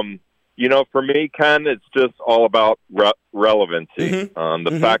 For me, Ken, it's just all about relevancy.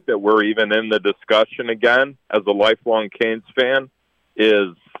 The fact that we're even in the discussion again as a lifelong Canes fan is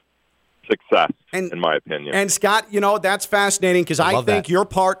success, in my opinion. And, Scott, that's fascinating because I think you're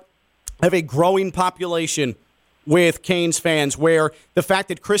part of a growing population with Canes fans where the fact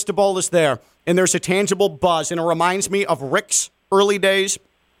that Cristobal is there and there's a tangible buzz, and it reminds me of Rick's early days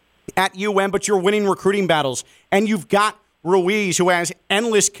at UM, but you're winning recruiting battles, and you've got Ruiz, who has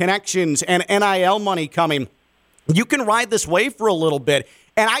endless connections and NIL money coming. You can ride this wave for a little bit.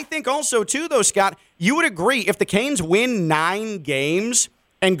 And I think also, too, though, Scott, you would agree if the Canes win 9 games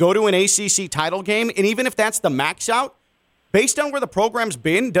and go to an ACC title game, and even if that's the max out, based on where the program's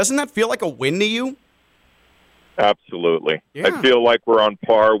been, doesn't that feel like a win to you? Absolutely. Yeah. I feel like we're on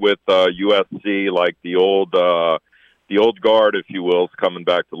par with USC, like the old guard, if you will, is coming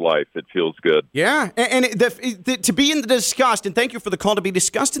back to life. It feels good. Yeah, and to be in the discussed, and thank you for the call, to be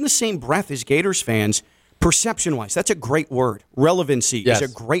discussed in the same breath as Gators fans, perception-wise, that's a great word. Relevancy is a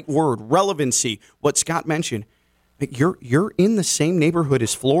great word. Relevancy, what Scott mentioned. You're in the same neighborhood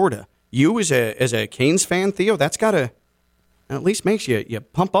as Florida. You as a Canes fan, Theo, that's got to at least makes you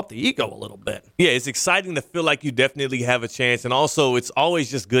pump up the ego a little bit. Yeah, it's exciting to feel like you definitely have a chance, and also it's always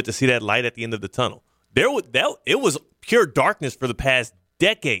just good to see that light at the end of the tunnel. It was pure darkness for the past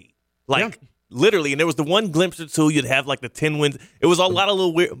decade, literally, and there was the one glimpse or two you'd have like the 10 wins. It was a lot of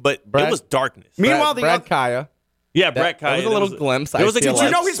little weird, but it was darkness. Meanwhile, Brad Kaya. Yeah, Brad Kaya. That was a little glimpse. Did you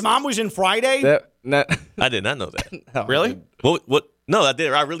know his mom was in Friday? I did not know that. Really? What? No, I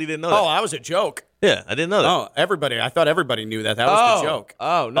did. I really didn't know that. Oh, that was a joke. Yeah, I didn't know that. Oh, I thought everybody knew that. That was the joke.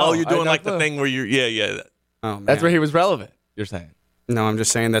 Oh, no. Oh, you're doing like the thing where you're, yeah. Oh, man. That's where he was relevant, you're saying. No, I'm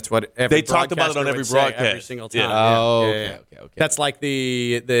just saying that's what every they talked about it on every broadcast every single time. Yeah. Oh, yeah. Okay. That's like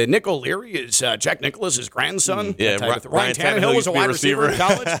the Nick O'Leary is Jack Nicklaus's grandson. Yeah, Ryan Tannehill was a wide receiver in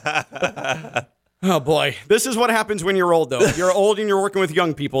college. Oh, boy. This is what happens when you're old, though. You're old and you're working with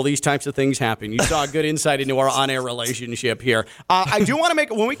young people. These types of things happen. You saw a good insight into our on-air relationship here. I do want to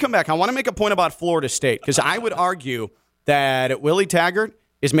make, when we come back, I want to make a point about Florida State, because I would argue that Willie Taggart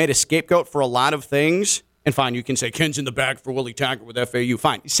is made a scapegoat for a lot of things. And fine, you can say Ken's in the bag for Willie Taggart with FAU.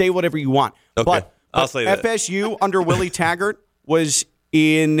 Fine. Say whatever you want. Okay. But I'll say that. FSU under Willie Taggart was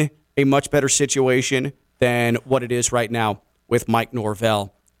in a much better situation than what it is right now with Mike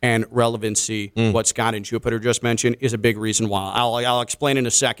Norvell. And relevancy, what Scott and Jupiter just mentioned, is a big reason why. I'll explain in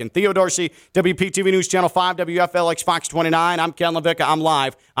a second. Theo Dorsey, WPTV News Channel 5, WFLX Fox 29. I'm Ken LaVicka. I'm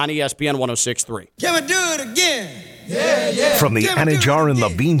live on ESPN 106.3. Can we do it again? Yeah. From the Anajar and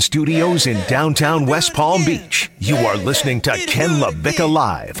Levine Studios in downtown West Palm Beach, you are listening to Ken LaVicka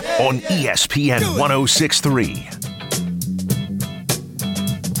Live on ESPN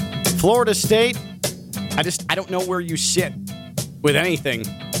 106.3. Florida State, I don't know where you sit with anything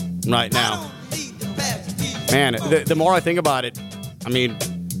right now. Man, the more I think about it, I mean,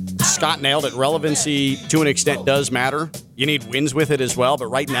 Scott nailed it. Relevancy, to an extent, does matter. You need wins with it as well. But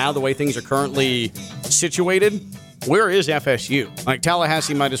right now, the way things are currently situated, where is FSU? Like,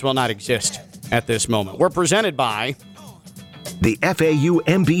 Tallahassee might as well not exist at this moment. We're presented by the FAU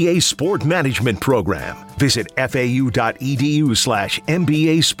MBA Sport Management Program. Visit fau.edu/MBA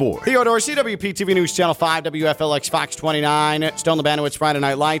Sport. Theo Dorsey, WPTV News Channel 5, WFLX Fox 29. Stone the Banowitz Friday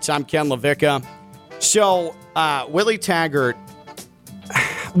Night Lights. I'm Ken LaVicka. So, Willie Taggart,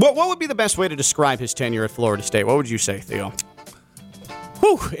 what would be the best way to describe his tenure at Florida State? What would you say, Theo?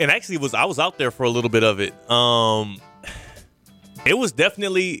 Whew. And actually, I was out there for a little bit of it. It was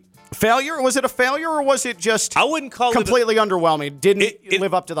definitely... Failure? Was it a failure, or was it just I wouldn't call completely underwhelming? Didn't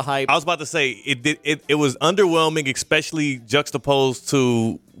live up to the hype? I was about to say it was underwhelming, especially juxtaposed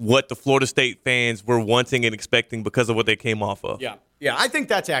to what the Florida State fans were wanting and expecting because of what they came off of. Yeah, I think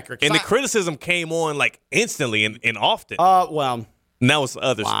that's accurate. And the criticism came on like instantly and often. Well, now it's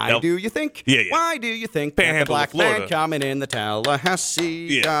others. Why do you think? Yeah. Why do you think that the black man coming in the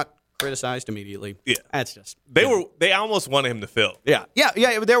Tallahassee got criticized immediately? Yeah, that's just they almost wanted him to fail. Yeah.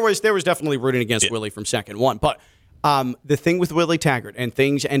 There was definitely rooting against Willie from second one, but the thing with Willie Taggart, and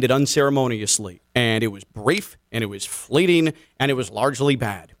things ended unceremoniously, and it was brief, and it was fleeting, and it was largely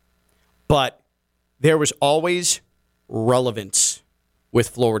bad. But there was always relevance with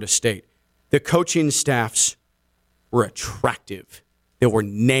Florida State. The coaching staffs were attractive. There were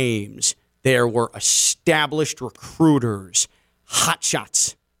names. There were established recruiters,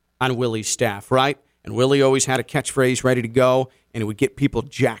 hotshots on Willie's staff, right? And Willie always had a catchphrase ready to go, and it would get people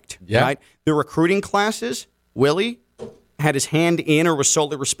jacked, right? The recruiting classes, Willie had his hand in or was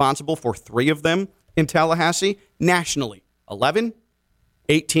solely responsible for 3 of them in Tallahassee nationally. 11,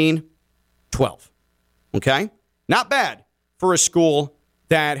 18, 12. Okay? Not bad for a school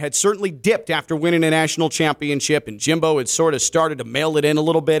that had certainly dipped after winning a national championship, and Jimbo had sort of started to mail it in a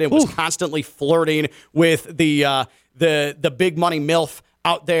little bit and was constantly flirting with the big money MILF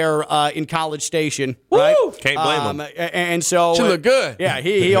out there in College Station, right? Can't blame him. And so she looked good. Yeah,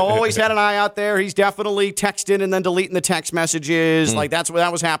 he always had an eye out there. He's definitely texting and then deleting the text messages. Like that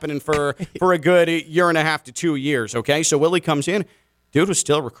was happening for a good year and a half to 2 years. Okay, so Willie comes in. Dude was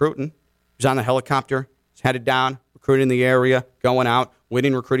still recruiting. He was on the helicopter. He's headed down, recruiting the area, going out,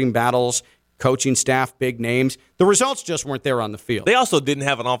 winning recruiting battles. coaching staff, big names. The results just weren't there on the field. They also didn't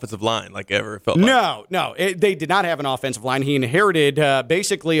have an offensive line like ever. It felt like. No, they did not have an offensive line. He inherited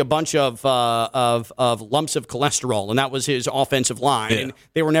basically a bunch of lumps of cholesterol, and that was his offensive line. And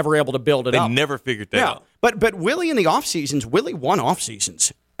they were never able to build it up. They never figured that out. But Willie in the off seasons, Willie won off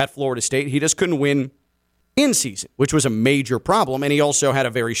seasons at Florida State. He just couldn't win in season, which was a major problem, and he also had a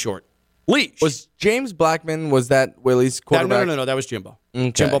very short leash. Was James Blackman, was that Willie's quarterback? No, that was Jimbo.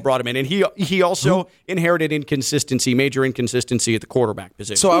 Okay. Jimbo brought him in, and he also inherited major inconsistency at the quarterback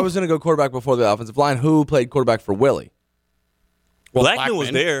position. So I was going to go quarterback before the offensive line. Who played quarterback for Willie? Well, Blackman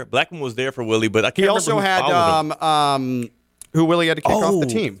was there. Blackman was there for Willie, but I can't remember also had who Willie had to kick off the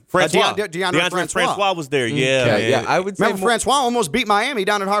team. Francois. DeAndre Francois was there. Yeah. I would say Francois almost beat Miami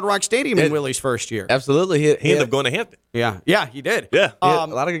down at Hard Rock Stadium in Willie's first year. Absolutely. He ended up going to Hampton. Yeah, he did. Yeah. A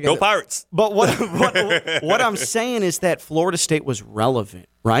lot of good Go Pirates. But what I'm saying is that Florida State was relevant,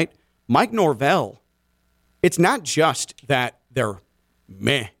 right? Mike Norvell, it's not just that they're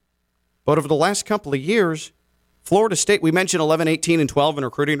meh, but over the last couple of years, Florida State, we mentioned 11, 18, and 12 in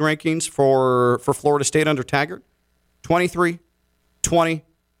recruiting rankings for Florida State under Taggart. 23, 20,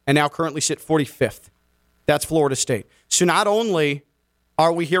 and now currently sit 45th. That's Florida State. So not only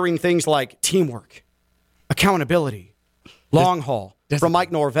are we hearing things like teamwork, accountability, long haul from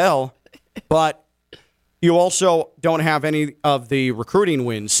Mike Norvell, but you also don't have any of the recruiting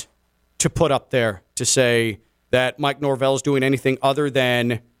wins to put up there to say that Mike Norvell is doing anything other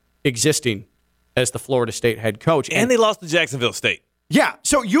than existing as the Florida State head coach. And they lost to Jacksonville State. Yeah,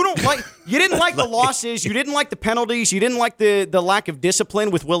 so you didn't like the losses, you didn't like the penalties, you didn't like the lack of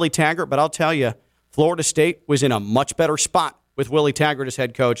discipline with Willie Taggart, but I'll tell you, Florida State was in a much better spot with Willie Taggart as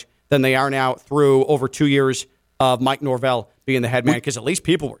head coach than they are now through over 2 years of Mike Norvell being the head man, because at least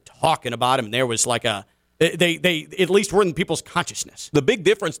people were talking about him, and there was like they at least were in people's consciousness. The big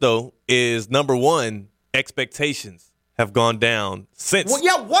difference, though, is number one, expectations have gone down since. Well,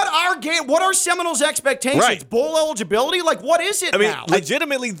 yeah, what are Seminoles' expectations? Right. Bowl eligibility? Like, what is it now?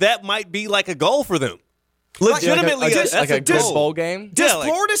 Legitimately, that might be like a goal for them. Legitimately, like a good bowl game. Does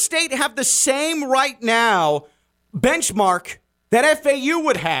Florida State have the same right now benchmark that FAU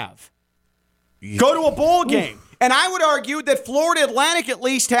would have? Go to a bowl game. And I would argue that Florida Atlantic at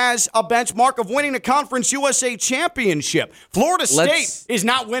least has a benchmark of winning a Conference USA championship. Florida State is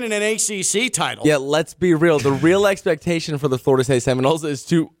not winning an ACC title. Yeah, let's be real. The real expectation for the Florida State Seminoles is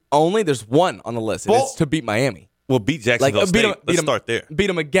there's one on the list, and it's to beat Miami. Well, beat Jacksonville State. Let's start there. Beat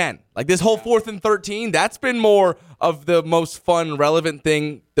them again. Like this whole 4th and 13, that's been more of the most fun, relevant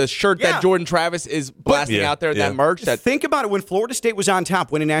thing. The shirt that Jordan Travis is blasting out there, that merch. Think about it. When Florida State was on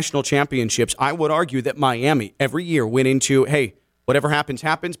top, winning national championships, I would argue that Miami every year went into, hey, whatever happens,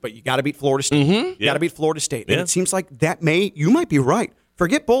 but you got to beat Florida State. You got to beat Florida State. And it seems like you might be right.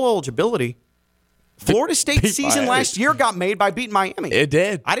 Forget bowl eligibility. Florida State's season last year got made by beating Miami. It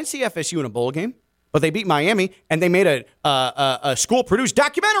did. I didn't see FSU in a bowl game. But they beat Miami, and they made a school-produced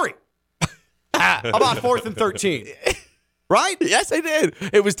documentary about 4th and 13. Right? Yes, they did.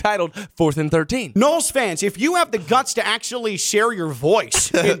 It was titled 4th and 13. Noles fans, if you have the guts to actually share your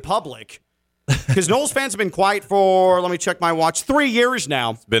voice in public, because Noles fans have been quiet for, let me check my watch, 3 years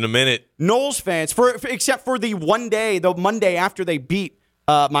now. It's been a minute. Noles fans, except for the Monday after they beat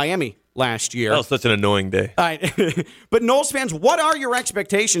Miami last year. That was such an annoying day. But Noles fans, what are your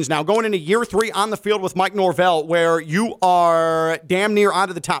expectations now going into year 3 on the field with Mike Norvell, where you are damn near out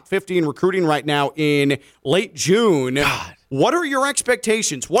of the top 50 in recruiting right now in late June? God. What are your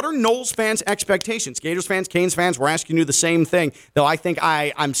expectations? What are Noles fans' expectations? Gators fans, Canes fans, we're asking you the same thing, though I think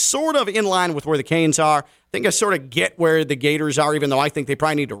I'm sort of in line with where the Canes are. I think I sort of get where the Gators are, even though I think they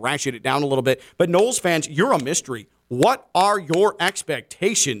probably need to ratchet it down a little bit. But Noles fans, you're a mystery. What are your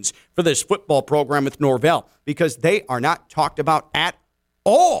expectations for this football program with Norvell? Because they are not talked about at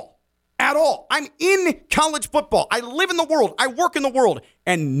all. At all. I'm in college football. I live in the world. I work in the world.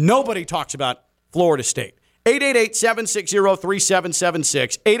 And nobody talks about Florida State.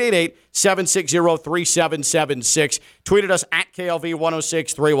 888-760-3776. 888-760-3776. Tweet at us at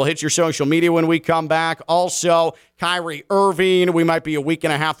KLV1063. We'll hit your social media when we come back. Also, Kyrie Irving, we might be a week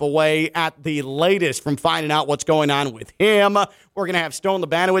and a half away at the latest from finding out what's going on with him. We're going to have Stone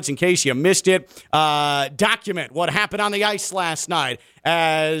Labanowitz, in case you missed it, document what happened on the ice last night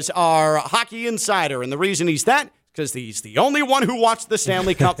as our hockey insider. And the reason he's that is because he's the only one who watched the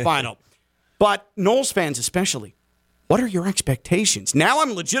Stanley Cup final. But Noles fans especially, what are your expectations? Now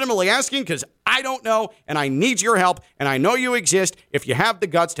I'm legitimately asking because I don't know, and I need your help, and I know you exist if you have the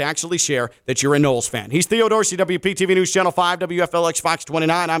guts to actually share that you're a Noles fan. He's Theo Dorsey, WPTV News Channel 5, WFLX Fox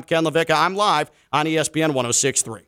 29. I'm Ken LaVicka. I'm live on ESPN 106.3.